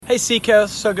Hey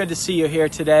Seacoast, so good to see you here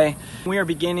today. We are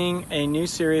beginning a new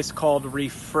series called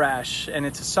Refresh, and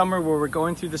it's a summer where we're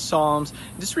going through the Psalms,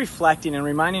 just reflecting and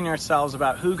reminding ourselves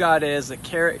about who God is,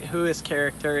 who His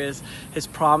character is, His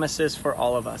promises for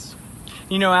all of us.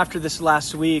 You know, after this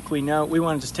last week, we want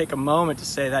to just take a moment to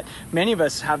say that many of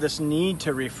us have this need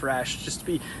to refresh, just to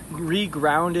be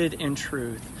regrounded in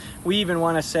truth. We even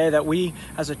want to say that we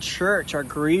as a church are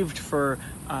grieved for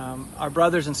our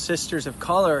brothers and sisters of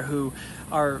color who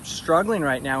are struggling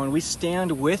right now, and we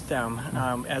stand with them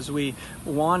as we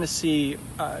want to see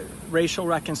racial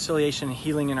reconciliation and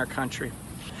healing in our country.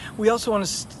 We also want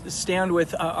to stand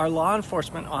with our law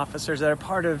enforcement officers that are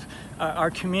part of our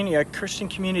community, a Christian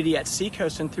community at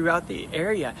Seacoast and throughout the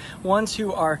area. Ones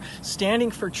who are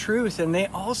standing for truth, and they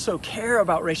also care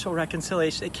about racial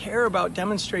reconciliation. They care about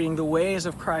demonstrating the ways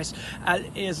of Christ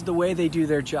is the way they do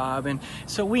their job. And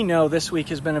so we know this week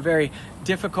has been a very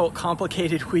difficult,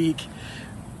 complicated week.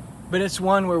 But it's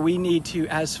one where we need to,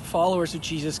 as followers of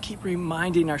Jesus, keep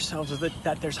reminding ourselves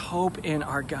that there's hope in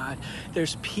our God.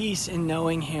 There's peace in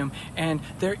knowing Him. And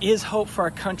there is hope for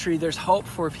our country. There's hope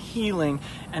for healing.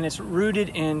 And it's rooted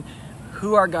in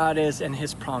who our God is and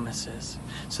His promises.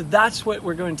 So that's what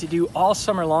we're going to do all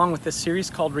summer long with this series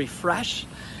called Refresh.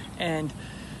 And,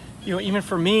 you know, even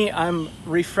for me, I'm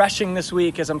refreshing this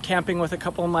week as I'm camping with a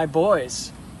couple of my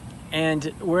boys.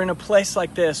 And we're in a place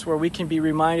like this where we can be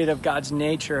reminded of God's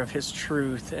nature, of His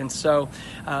truth. And so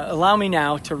allow me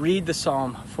now to read the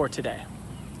psalm for today.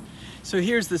 So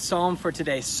here's the psalm for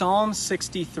today. Psalm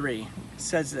 63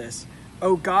 says this: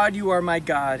 "O God, you are my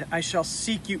God. I shall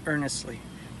seek you earnestly.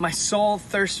 My soul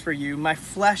thirsts for you. My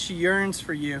flesh yearns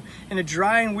for you in a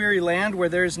dry and weary land where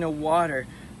there is no water.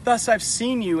 Thus I've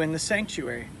seen you in the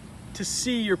sanctuary, to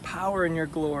see your power and your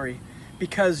glory,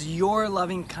 because your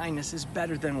loving kindness is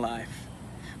better than life.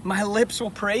 My lips will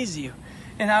praise you,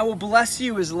 and I will bless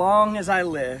you as long as I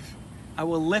live. I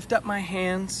will lift up my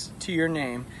hands to your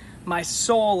name. My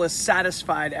soul is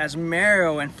satisfied as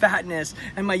marrow and fatness,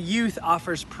 and my youth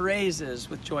offers praises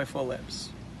with joyful lips.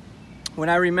 When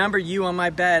I remember you on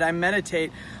my bed, I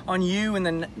meditate on you in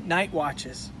the night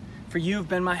watches, for you have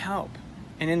been my help,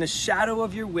 and in the shadow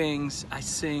of your wings I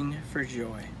sing for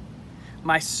joy.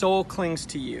 My soul clings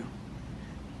to you.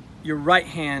 Your right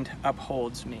hand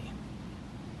upholds me."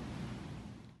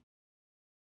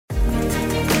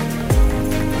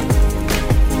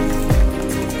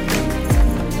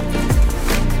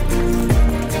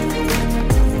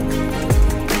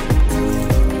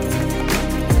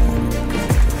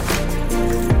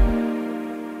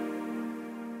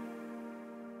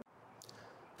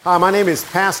 Hi, my name is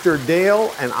Pastor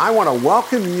Dale, and I want to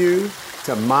welcome you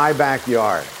to my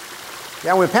backyard.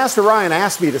 Yeah, when Pastor Ryan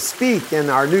asked me to speak in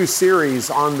our new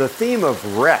series on the theme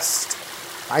of rest,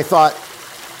 I thought,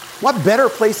 what better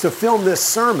place to film this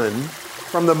sermon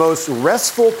from the most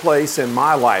restful place in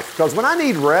my life? Because when I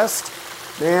need rest,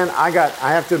 man, I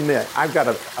have to admit, I've got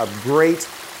a great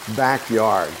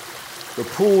backyard. The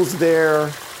pool's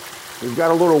there. We've got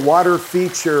a little water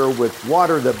feature with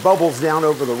water that bubbles down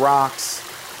over the rocks.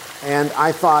 And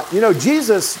I thought, you know,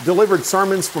 Jesus delivered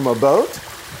sermons from a boat.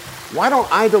 Why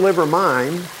don't I deliver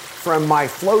mine from my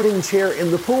floating chair in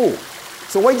the pool?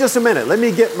 So wait just a minute. Let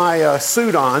me get my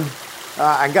suit on.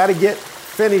 I got to get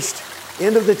finished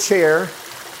into the chair.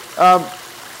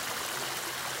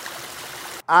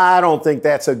 I don't think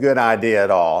that's a good idea at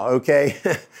all, okay?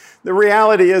 The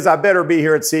reality is I better be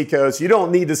here at Seacoast. You don't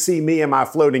need to see me in my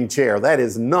floating chair. That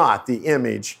is not the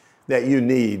image that you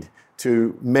need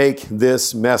to make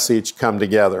this message come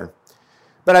together.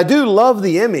 But I do love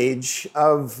the image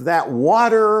of that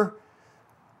water,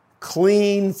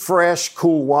 clean, fresh,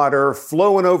 cool water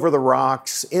flowing over the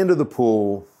rocks into the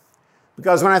pool.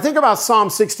 Because when I think about Psalm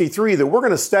 63 that we're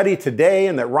going to study today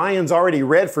and that Ryan's already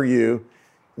read for you,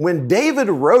 when David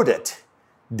wrote it,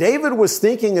 David was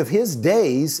thinking of his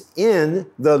days in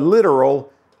the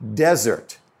literal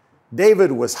desert.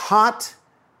 David was hot.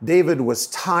 David was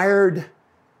tired.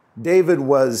 David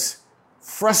was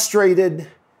frustrated.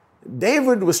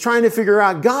 David was trying to figure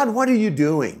out, God, what are you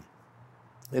doing?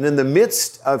 And in the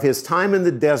midst of his time in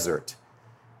the desert,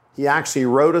 he actually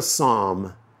wrote a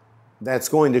psalm that's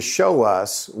going to show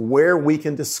us where we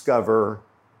can discover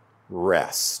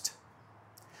rest.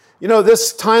 You know,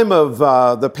 this time of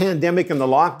the pandemic and the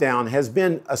lockdown has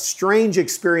been a strange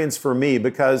experience for me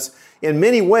because in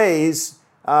many ways,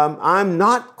 I'm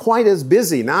not quite as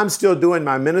busy. Now, I'm still doing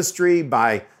my ministry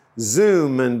by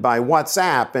Zoom and by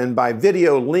WhatsApp and by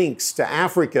video links to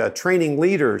Africa, training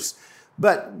leaders.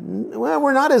 But, well,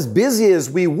 we're not as busy as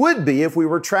we would be if we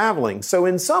were traveling. So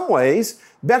in some ways,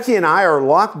 Becky and I are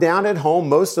locked down at home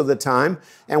most of the time,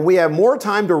 and we have more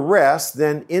time to rest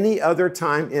than any other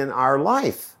time in our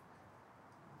life.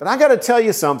 But I got to tell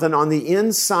you something, on the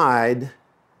inside,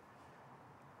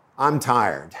 I'm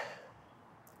tired.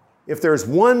 If there's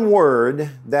one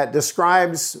word that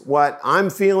describes what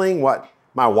I'm feeling, what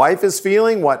my wife is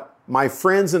feeling, what my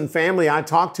friends and family I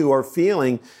talk to are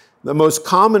feeling, the most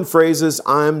common phrase is,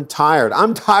 I'm tired.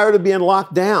 I'm tired of being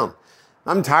locked down.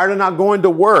 I'm tired of not going to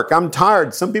work. I'm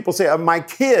tired, some people say, of my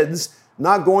kids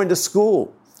not going to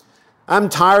school. I'm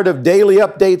tired of daily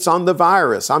updates on the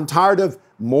virus. I'm tired of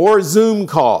more Zoom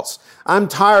calls. I'm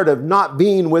tired of not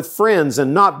being with friends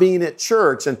and not being at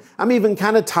church. And I'm even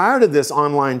kind of tired of this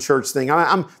online church thing.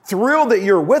 I'm thrilled that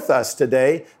you're with us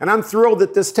today, and I'm thrilled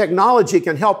that this technology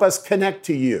can help us connect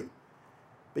to you.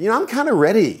 But I'm kind of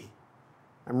ready.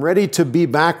 I'm ready to be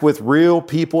back with real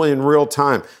people in real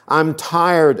time. I'm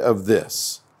tired of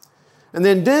this. And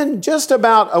then just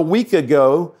about a week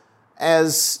ago,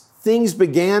 as things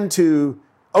began to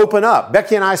open up,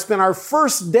 Becky and I spent our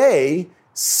first day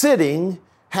sitting,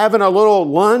 having a little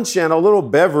lunch and a little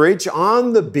beverage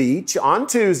on the beach on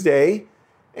Tuesday.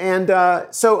 And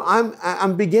so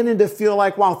I'm beginning to feel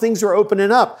like, wow, things are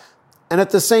opening up. And at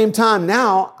the same time,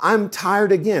 now I'm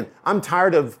tired again. I'm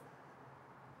tired of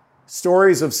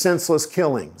stories of senseless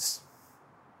killings.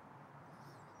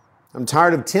 I'm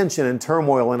tired of tension and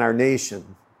turmoil in our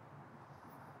nation.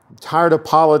 I'm tired of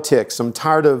politics. I'm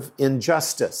tired of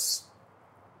injustice.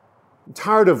 I'm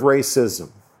tired of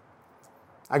racism.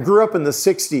 I grew up in the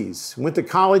 60s, went to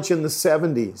college in the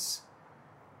 70s.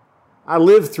 I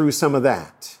lived through some of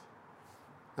that.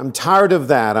 I'm tired of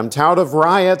that. I'm tired of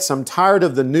riots. I'm tired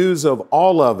of the news of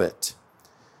all of it.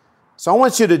 So I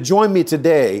want you to join me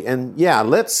today, and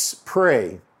let's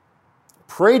pray.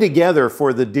 Pray together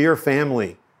for the dear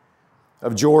family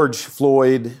of George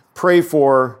Floyd. Pray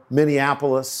for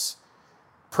Minneapolis.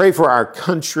 Pray for our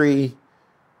country.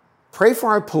 Pray for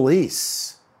our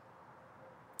police.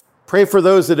 Pray for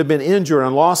those that have been injured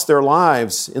and lost their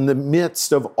lives in the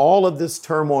midst of all of this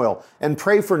turmoil. And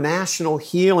pray for national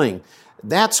healing.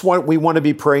 That's what we want to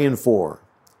be praying for.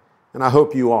 And I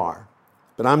hope you are.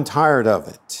 But I'm tired of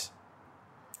it.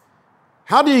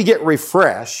 How do you get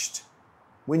refreshed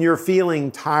when you're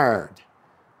feeling tired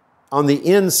on the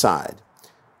inside?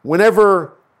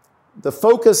 Whenever the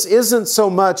focus isn't so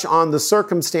much on the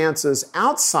circumstances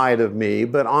outside of me,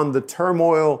 but on the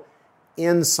turmoil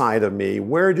inside of me,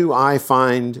 where do I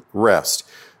find rest?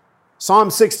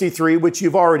 Psalm 63, which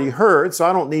you've already heard, so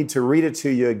I don't need to read it to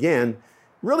you again,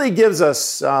 really gives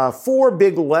us 4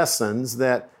 big lessons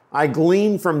that I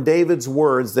glean from David's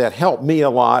words that help me a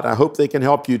lot. I hope they can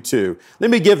help you too. Let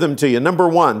me give them to you. Number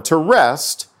 1, to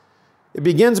rest, it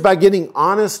begins by getting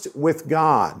honest with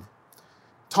God.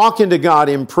 Talking to God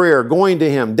in prayer, going to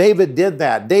Him. David did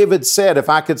that. David said, if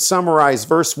I could summarize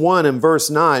verse 1 and verse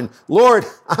 9, Lord,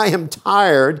 I am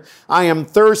tired, I am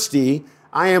thirsty,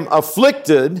 I am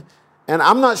afflicted, and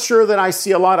I'm not sure that I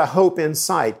see a lot of hope in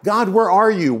sight. God, where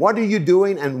are you? What are you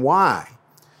doing and why?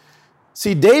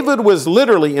 See, David was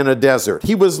literally in a desert.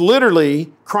 He was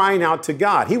literally crying out to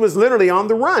God. He was literally on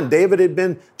the run. David had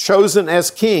been chosen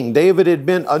as king. David had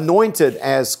been anointed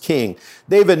as king.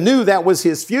 David knew that was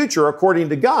his future according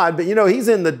to God, but he's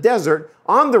in the desert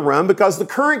on the run because the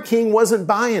current king wasn't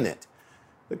buying it.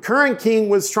 The current king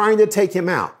was trying to take him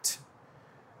out.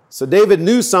 So David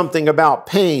knew something about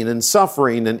pain and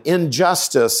suffering and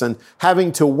injustice and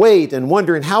having to wait and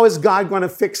wondering, how is God going to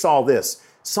fix all this?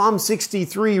 Psalm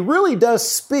 63 really does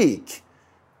speak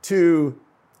to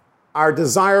our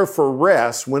desire for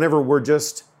rest whenever we're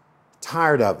just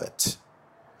tired of it.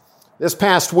 This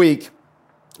past week,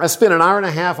 I spent an hour and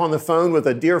a half on the phone with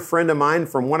a dear friend of mine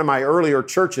from one of my earlier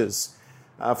churches.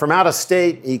 From out of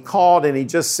state, he called and he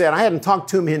just said, I hadn't talked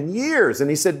to him in years. And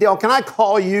he said, Dale, can I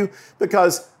call you?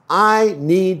 Because I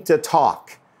need to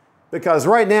talk. Because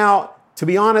right now, to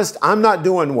be honest, I'm not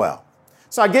doing well.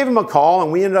 So I gave him a call and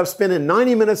we ended up spending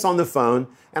 90 minutes on the phone.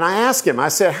 And I asked him, I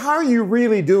said, how are you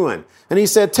really doing? And he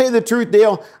said, tell you the truth,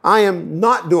 Dale, I am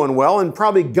not doing well. And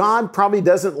God probably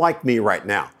doesn't like me right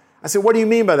now. I said, what do you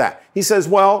mean by that? He says,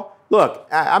 well, look,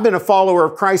 I've been a follower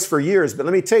of Christ for years, but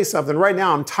let me tell you something. Right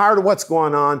now, I'm tired of what's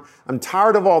going on. I'm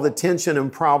tired of all the tension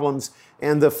and problems.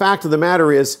 And the fact of the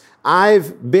matter is,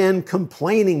 I've been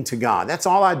complaining to God. That's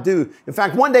all I do. In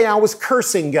fact, one day I was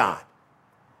cursing God.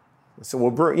 I said,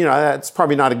 well, that's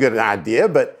probably not a good idea,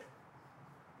 but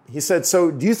he said,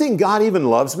 so do you think God even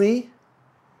loves me?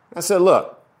 I said,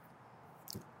 look,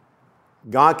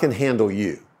 God can handle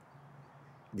you.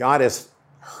 God has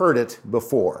heard it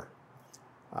before.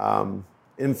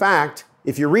 In fact,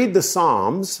 if you read the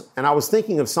Psalms, and I was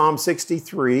thinking of Psalm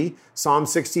 63, Psalm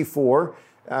 64,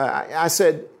 I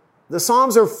said, the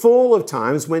Psalms are full of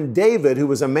times when David, who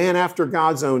was a man after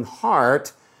God's own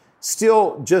heart,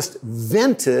 still just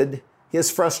vented his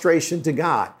frustration to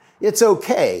God. It's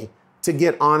okay to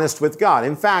get honest with God.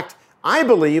 In fact, I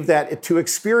believe that to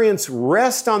experience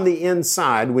rest on the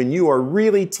inside when you are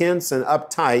really tense and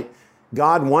uptight,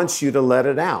 God wants you to let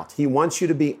it out. He wants you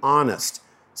to be honest.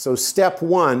 So step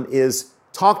one is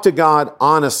talk to God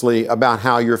honestly about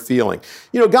how you're feeling.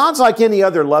 You know, God's like any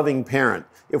other loving parent.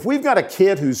 If we've got a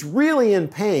kid who's really in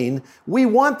pain, we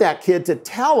want that kid to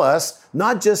tell us,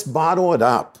 not just bottle it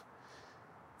up.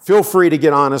 Feel free to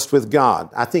get honest with God.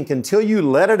 I think until you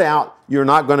let it out, you're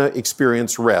not going to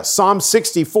experience rest. Psalm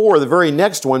 64, the very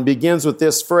next one, begins with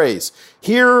this phrase,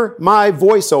 "Hear my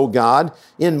voice, O God,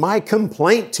 in my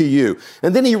complaint to you."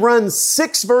 And then he runs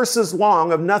 6 verses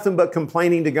long of nothing but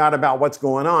complaining to God about what's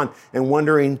going on and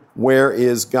wondering, where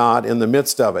is God in the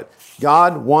midst of it?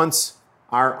 God wants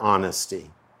our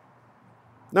honesty.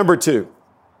 Number 2,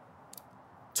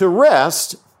 to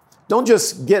rest, don't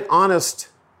just get honest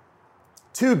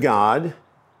to God,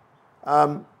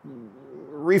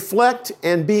 reflect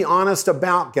and be honest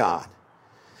about God.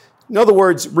 In other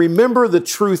words, remember the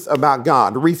truth about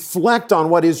God. Reflect on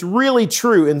what is really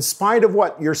true in spite of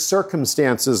what your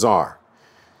circumstances are.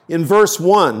 In verse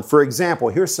 1, for example,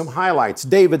 here's some highlights.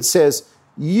 David says,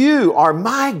 "You are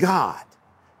my God."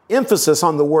 Emphasis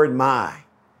on the word my.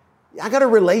 I got a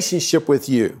relationship with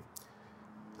you.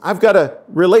 I've got a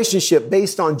relationship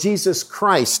based on Jesus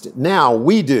Christ. Now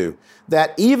we do.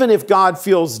 That even if God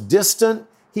feels distant,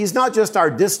 He's not just our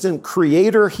distant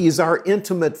creator, He's our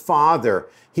intimate Father.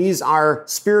 He's our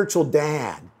spiritual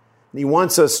dad. And He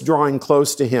wants us drawing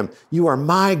close to Him. You are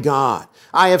my God.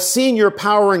 I have seen your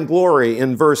power and glory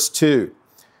in verse 2.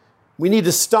 We need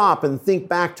to stop and think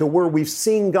back to where we've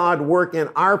seen God work in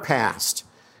our past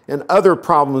and other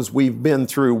problems we've been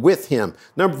through with Him.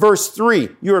 Now, verse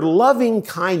 3, your loving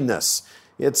kindness,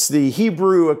 it's the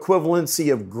Hebrew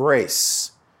equivalency of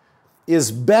grace,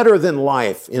 is better than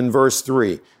life in verse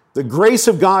 3. The grace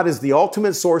of God is the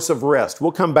ultimate source of rest.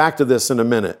 We'll come back to this in a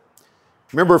minute.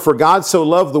 Remember, for God so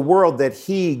loved the world that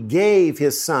He gave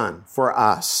His Son for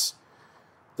us.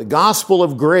 The gospel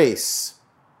of grace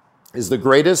is the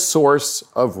greatest source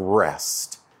of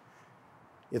rest.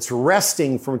 It's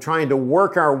resting from trying to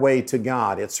work our way to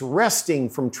God. It's resting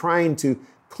from trying to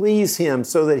please Him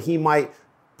so that He might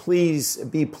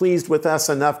be pleased with us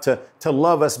enough to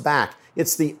love us back.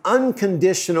 It's the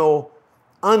unconditional,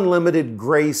 unlimited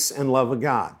grace and love of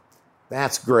God.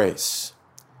 That's grace.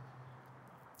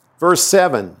 Verse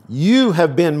 7, you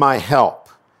have been my help.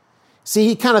 See,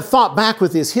 he kind of thought back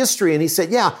with his history and he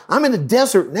said, yeah, I'm in the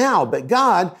desert now, but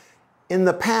God, in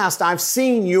the past, I've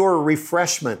seen your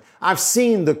refreshment. I've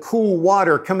seen the cool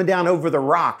water coming down over the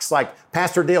rocks like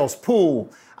Pastor Dale's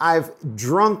pool. I've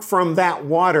drunk from that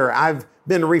water. I've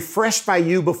been refreshed by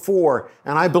you before,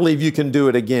 and I believe you can do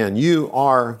it again. You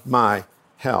are my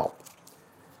help.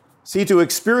 See, to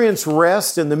experience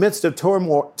rest in the midst of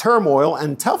turmoil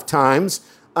and tough times,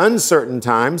 uncertain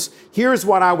times, here's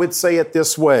what I would say it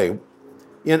this way.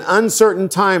 In uncertain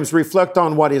times, reflect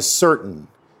on what is certain.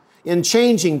 In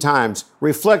changing times,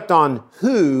 reflect on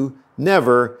who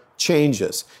never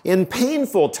changes. In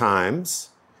painful times,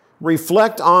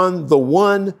 reflect on the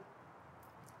one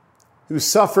who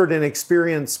suffered and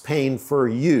experienced pain for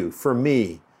you, for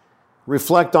me.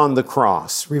 Reflect on the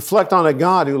cross. Reflect on a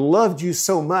God who loved you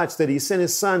so much that He sent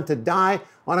His Son to die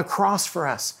on a cross for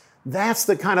us. That's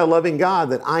the kind of loving God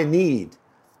that I need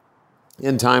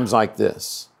in times like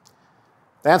this.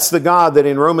 That's the God that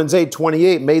in Romans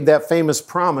 8:28 made that famous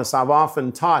promise I've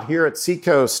often taught here at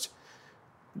Seacoast,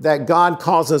 that God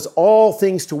causes all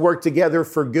things to work together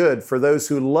for good for those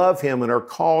who love Him and are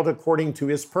called according to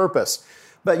His purpose.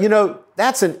 But you know,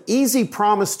 that's an easy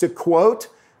promise to quote,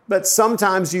 but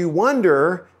sometimes you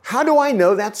wonder, how do I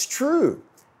know that's true?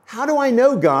 How do I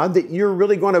know, God, that you're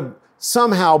really going to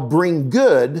somehow bring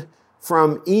good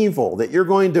from evil, that you're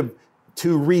going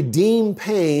to redeem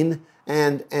pain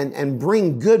and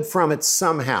bring good from it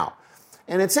somehow?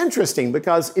 And it's interesting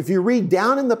because if you read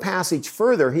down in the passage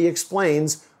further, he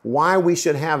explains why we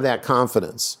should have that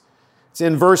confidence. It's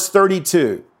in verse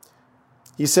 32.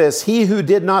 He says, he who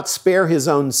did not spare his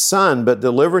own son, but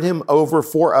delivered him over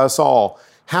for us all,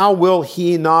 how will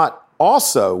he not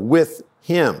also with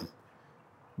him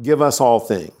give us all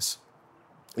things?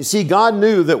 You see, God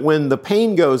knew that when the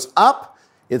pain goes up,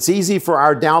 it's easy for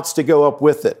our doubts to go up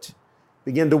with it.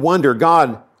 Begin to wonder,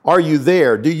 God, are you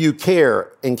there? Do you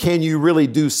care? And can you really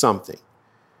do something?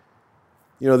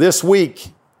 You know, this week,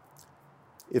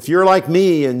 If you're like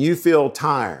me and you feel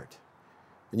tired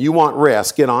and you want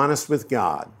rest, get honest with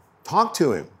God. Talk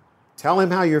to Him. Tell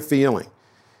Him how you're feeling.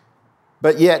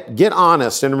 But yet, get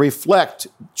honest and reflect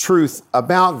truth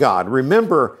about God.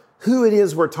 Remember who it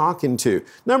is we're talking to.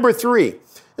 Number 3,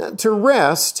 to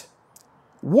rest,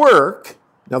 work.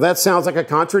 Now that sounds like a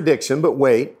contradiction, but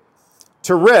wait.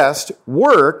 To rest,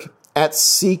 work at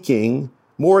seeking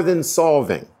more than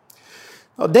solving.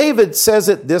 Now, David says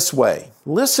it this way.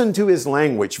 Listen to his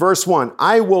language. Verse 1,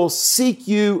 I will seek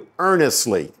you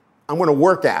earnestly. I'm going to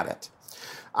work at it.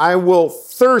 I will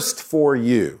thirst for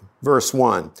you. Verse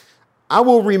 1. I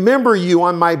will remember you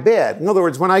on my bed. In other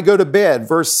words, when I go to bed,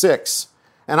 verse 6,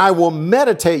 and I will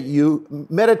meditate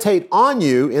on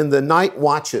you in the night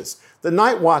watches. The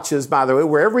night watches, by the way,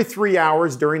 were every 3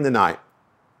 hours during the night.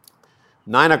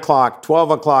 9 o'clock,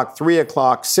 12 o'clock, 3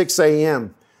 o'clock, 6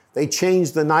 a.m. They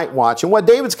changed the night watch. And what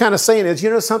David's kind of saying is, you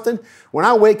know something? When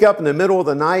I wake up in the middle of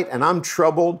the night and I'm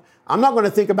troubled, I'm not going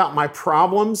to think about my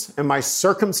problems and my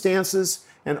circumstances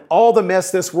and all the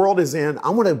mess this world is in. I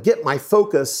want to get my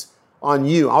focus on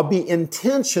you. I'll be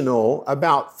intentional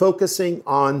about focusing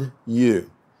on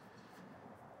you.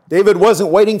 David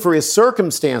wasn't waiting for his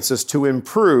circumstances to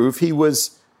improve. He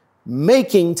was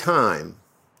making time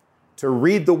to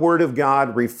read the Word of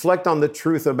God, reflect on the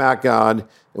truth about God,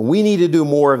 and we need to do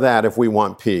more of that if we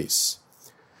want peace.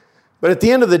 But at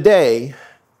the end of the day,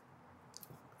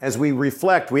 as we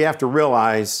reflect, we have to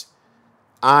realize,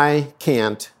 I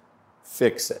can't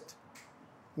fix it.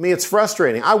 I mean, it's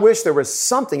frustrating. I wish there was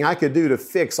something I could do to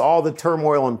fix all the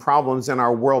turmoil and problems in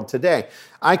our world today.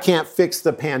 I can't fix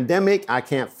the pandemic. I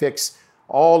can't fix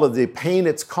all of the pain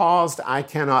it's caused. I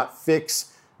cannot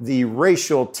fix the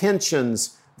racial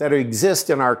tensions that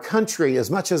exist in our country. As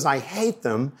much as I hate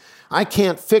them, I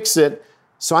can't fix it.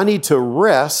 So I need to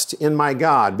rest in my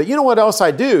God. But you know what else I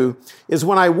do is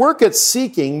when I work at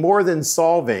seeking more than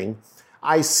solving,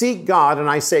 I seek God and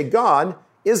I say, God,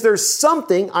 is there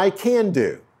something I can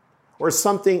do or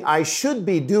something I should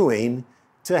be doing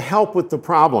to help with the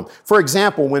problem? For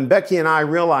example, when Becky and I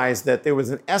realized that there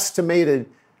was an estimated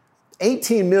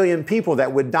 18 million people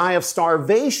that would die of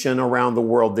starvation around the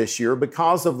world this year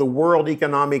because of the world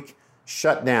economic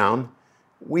shutdown,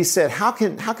 we said, how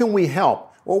can we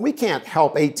help? Well, we can't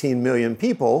help 18 million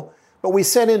people, but we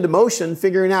set into motion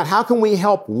figuring out how can we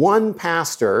help one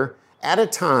pastor at a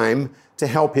time to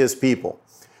help his people.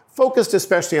 Focused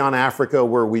especially on Africa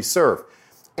where we serve.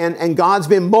 And God's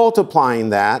been multiplying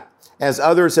that as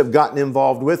others have gotten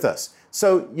involved with us.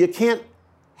 So you can't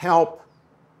help,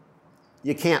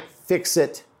 you can't fix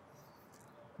it,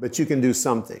 but you can do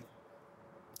something.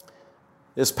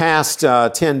 This past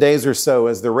 10 days or so,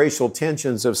 as the racial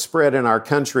tensions have spread in our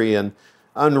country and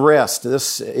unrest,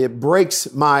 it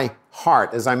breaks my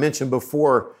heart, as I mentioned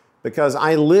before, because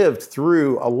I lived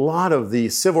through a lot of the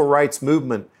civil rights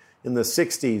movement in the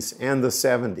 60s and the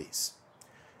 70s.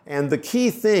 And the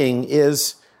key thing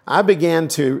is I began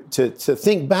to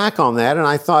think back on that, and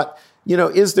I thought, you know,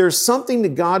 is there something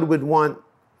that God would want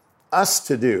us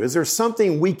to do? Is there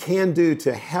something we can do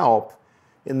to help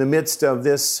in the midst of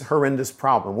this horrendous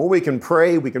problem? Well, we can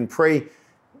pray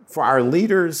for our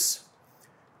leaders.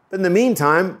 But in the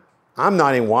meantime, I'm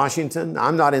not in Washington,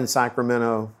 I'm not in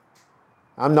Sacramento,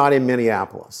 I'm not in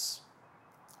Minneapolis.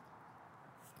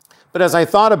 But as I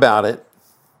thought about it,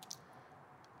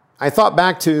 I thought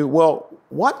back to, well,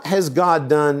 what has God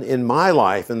done in my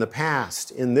life in the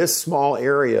past in this small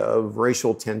area of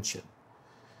racial tension?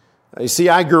 You see,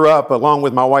 I grew up, along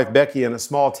with my wife Becky, in a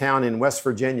small town in West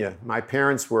Virginia. My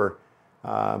parents were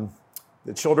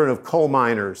the children of coal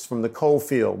miners from the coal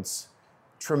fields.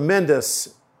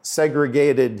 Tremendous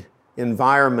segregated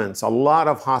environments, a lot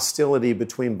of hostility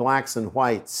between blacks and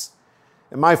whites.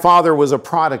 And my father was a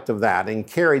product of that and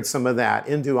carried some of that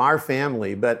into our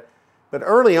family. But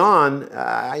early on,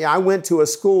 I went to a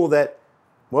school that,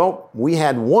 well, we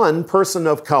had one person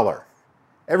of color.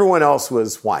 Everyone else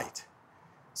was white.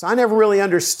 So I never really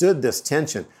understood this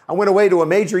tension. I went away to a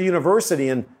major university,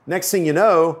 and next thing you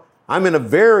know, I'm in a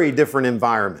very different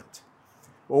environment.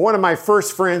 Well, one of my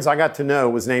first friends I got to know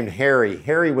was named Harry.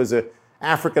 Harry was an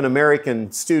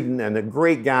African-American student and a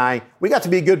great guy. We got to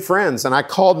be good friends, and I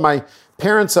called my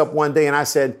parents up one day and I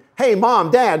said, hey,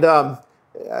 Mom, Dad,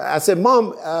 I said,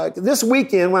 Mom, this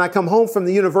weekend when I come home from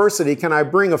the university, can I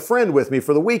bring a friend with me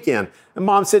for the weekend? And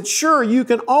Mom said, sure, you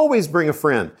can always bring a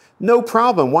friend. No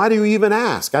problem. Why do you even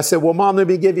ask? I said, well, Mom, let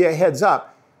me give you a heads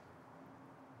up.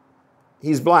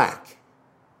 He's black.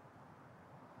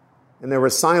 And there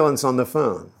was silence on the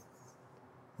phone.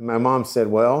 And my mom said,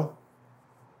 well,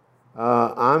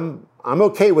 I'm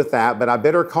okay with that, but I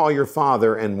better call your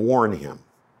father and warn him.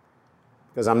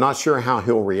 because I'm not sure how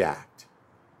he'll react.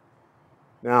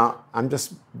 Now, I'm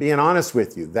just being honest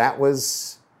with you. That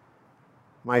was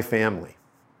my family.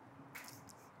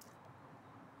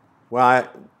 Well,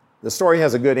 the story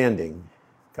has a good ending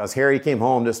because Harry came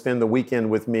home to spend the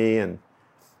weekend with me, and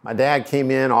my dad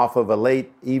came in off of a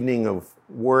late evening of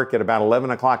work at about 11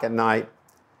 o'clock at night.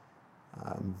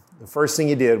 The first thing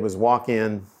he did was walk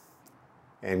in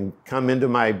and come into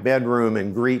my bedroom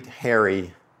and greet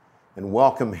Harry and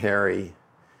welcome Harry.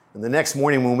 And the next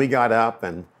morning when we got up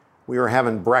and we were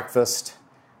having breakfast,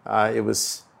 it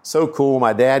was so cool.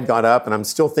 My dad got up, and I'm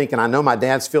still thinking, I know my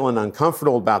dad's feeling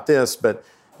uncomfortable about this, but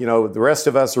you know, the rest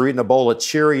of us are eating a bowl of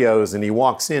Cheerios, and he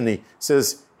walks in and he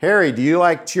says, Harry, do you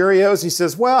like Cheerios? He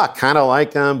says, well, I kind of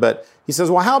like them, but he says,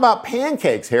 well, how about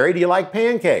pancakes, Harry? Do you like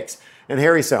pancakes? And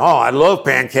Harry said, oh, I love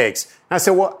pancakes. And I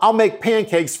said, well, I'll make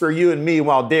pancakes for you and me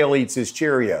while Dale eats his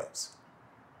Cheerios.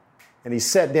 And he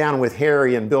sat down with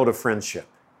Harry and built a friendship.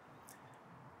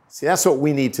 See, that's what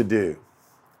we need to do.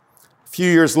 A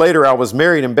few years later, I was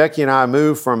married, and Becky and I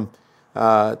moved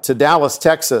to Dallas,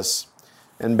 Texas.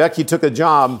 And Becky took a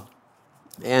job,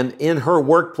 and in her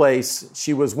workplace,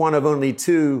 she was one of only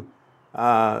two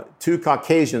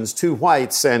Caucasians, two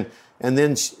whites, and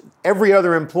then every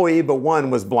other employee but one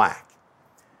was black.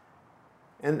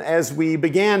 And as we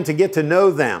began to get to know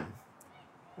them,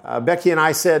 Becky and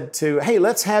I said hey,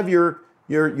 let's have your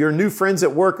new friends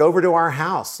at work over to our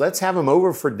house. Let's have them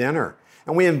over for dinner.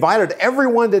 And we invited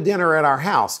everyone to dinner at our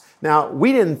house. Now,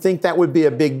 we didn't think that would be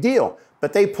a big deal,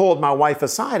 but they pulled my wife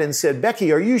aside and said,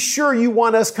 Becky, are you sure you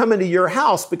want us coming to your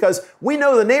house? Because we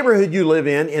know the neighborhood you live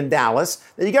in Dallas.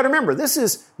 Now, you got to remember, this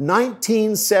is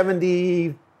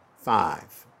 1975.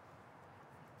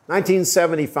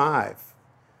 1975.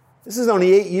 This is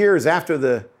only 8 years after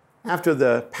the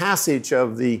passage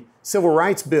of the Civil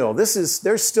Rights Bill.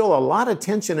 There's still a lot of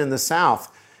tension in the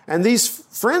South. And these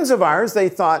friends of ours, they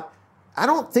thought, I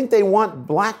don't think they want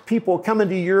black people coming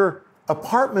to your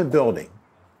apartment building.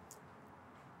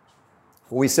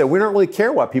 We said, we don't really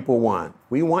care what people want.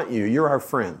 We want you. You're our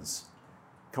friends.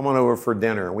 Come on over for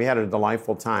dinner. We had a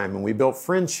delightful time, and we built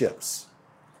friendships.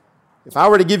 If I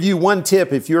were to give you one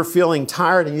tip, if you're feeling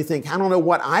tired and you think, I don't know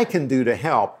what I can do to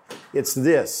help, it's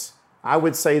this. I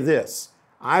would say this.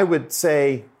 I would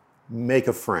say, make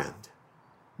a friend.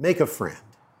 Make a friend.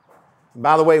 And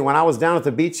by the way, when I was down at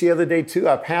the beach the other day too,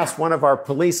 I passed one of our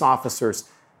police officers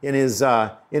in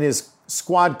his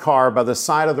squad car by the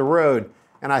side of the road.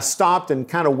 And I stopped and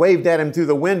kind of waved at him through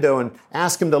the window and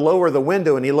asked him to lower the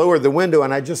window. And he lowered the window,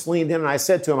 and I just leaned in and I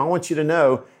said to him, I want you to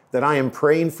know that I am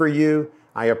praying for you,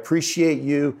 I appreciate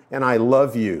you, and I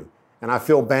love you. And I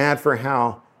feel bad for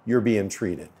how you're being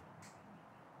treated.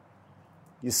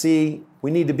 You see, we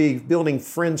need to be building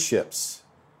friendships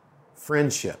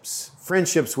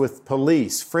with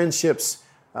police, friendships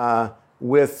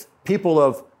with people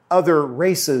of other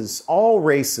races, all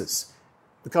races.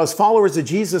 Because followers of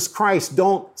Jesus Christ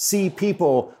don't see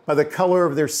people by the color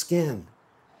of their skin.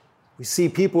 We see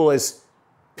people as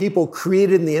people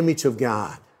created in the image of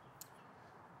God.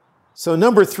 So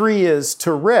number 3 is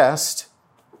to rest.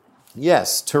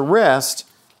 Yes, to rest,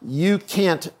 you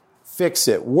can't fix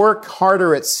it. Work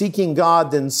harder at seeking God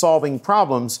than solving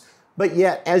problems. But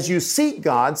yet, as you seek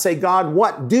God, say, God,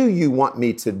 what do you want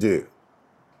me to do?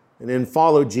 And then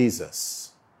follow Jesus.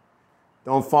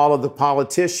 Don't follow the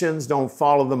politicians. Don't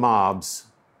follow the mobs.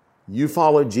 You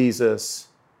follow Jesus,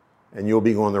 and you'll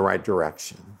be going the right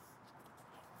direction.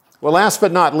 Well, last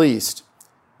but not least,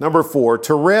 number 4,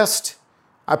 to rest,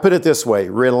 I put it this way,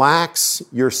 relax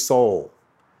your soul.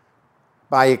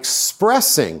 By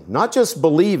expressing, not just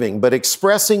believing, but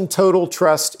expressing total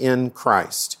trust in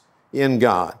Christ, in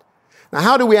God. Now,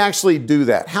 how do we actually do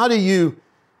that? How do you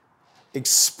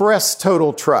express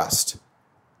total trust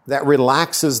that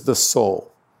relaxes the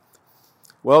soul?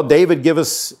 Well, David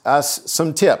gives us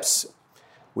some tips.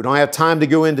 We don't have time to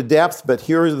go into depth, but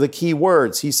here are the key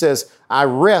words. He says, I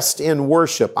rest in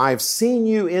worship. I've seen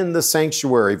you in the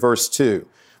sanctuary, verse 2.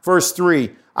 Verse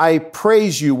 3, I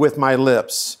praise you with my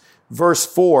lips. Verse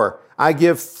 4, I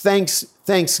give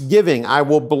thanksgiving. I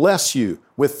will bless you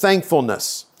with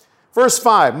thankfulness. Verse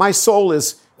 5, my soul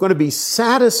is going to be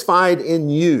satisfied in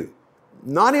you,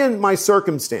 not in my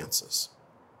circumstances.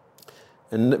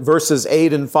 And verses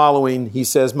 8 and following, he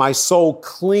says, my soul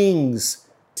clings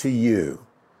to you.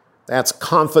 That's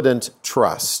confident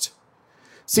trust.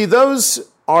 See,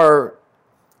 those are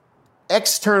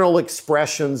external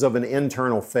expressions of an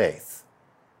internal faith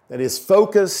that is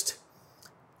focused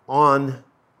on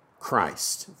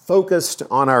Christ, focused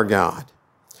on our God.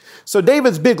 So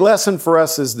David's big lesson for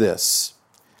us is this.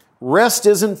 Rest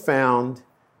isn't found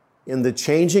in the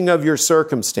changing of your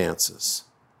circumstances,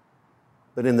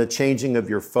 but in the changing of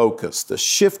your focus, the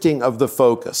shifting of the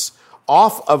focus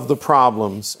off of the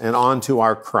problems and onto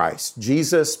our Christ.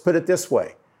 Jesus put it this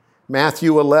way,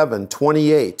 Matthew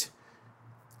 11:28.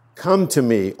 Come to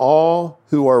me, all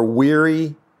who are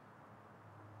weary,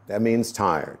 that means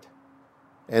tired,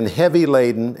 and heavy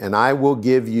laden, and I will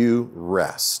give you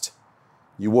rest.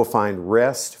 You will find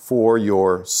rest for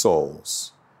your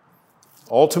souls.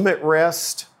 Ultimate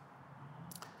rest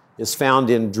is found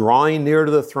in drawing near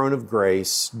to the throne of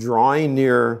grace, drawing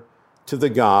near to the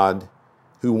God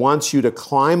who wants you to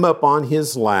climb up on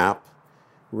his lap,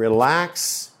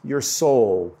 relax your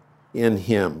soul in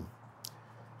him.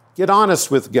 Get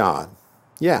honest with God.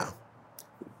 Yeah.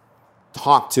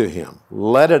 Talk to him.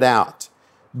 Let it out.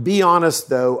 Be honest,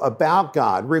 though, about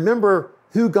God. Remember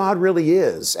who God really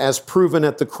is, as proven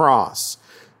at the cross.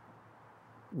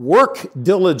 Work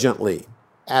diligently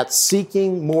at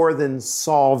seeking more than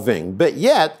solving, but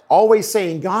yet always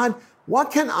saying, God,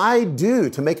 what can I do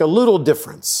to make a little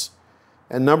difference?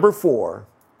 And number 4,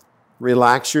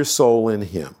 relax your soul in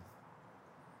him.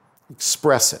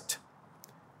 Express it.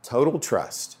 Total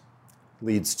trust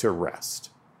leads to rest.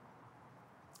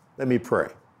 Let me pray.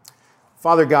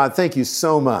 Father God, thank you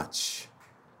so much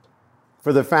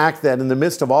for the fact that in the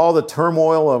midst of all the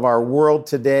turmoil of our world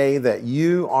today, that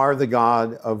you are the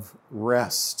God of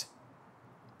rest.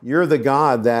 You're the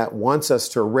God that wants us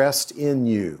to rest in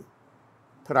you,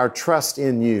 put our trust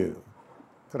in you,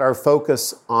 put our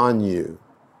focus on you.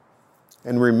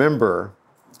 And remember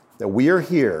that we are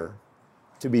here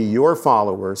to be your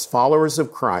followers, followers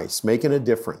of Christ, making a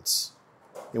difference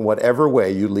in whatever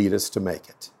way you lead us to make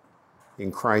it.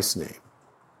 In Christ's name,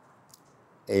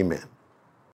 amen.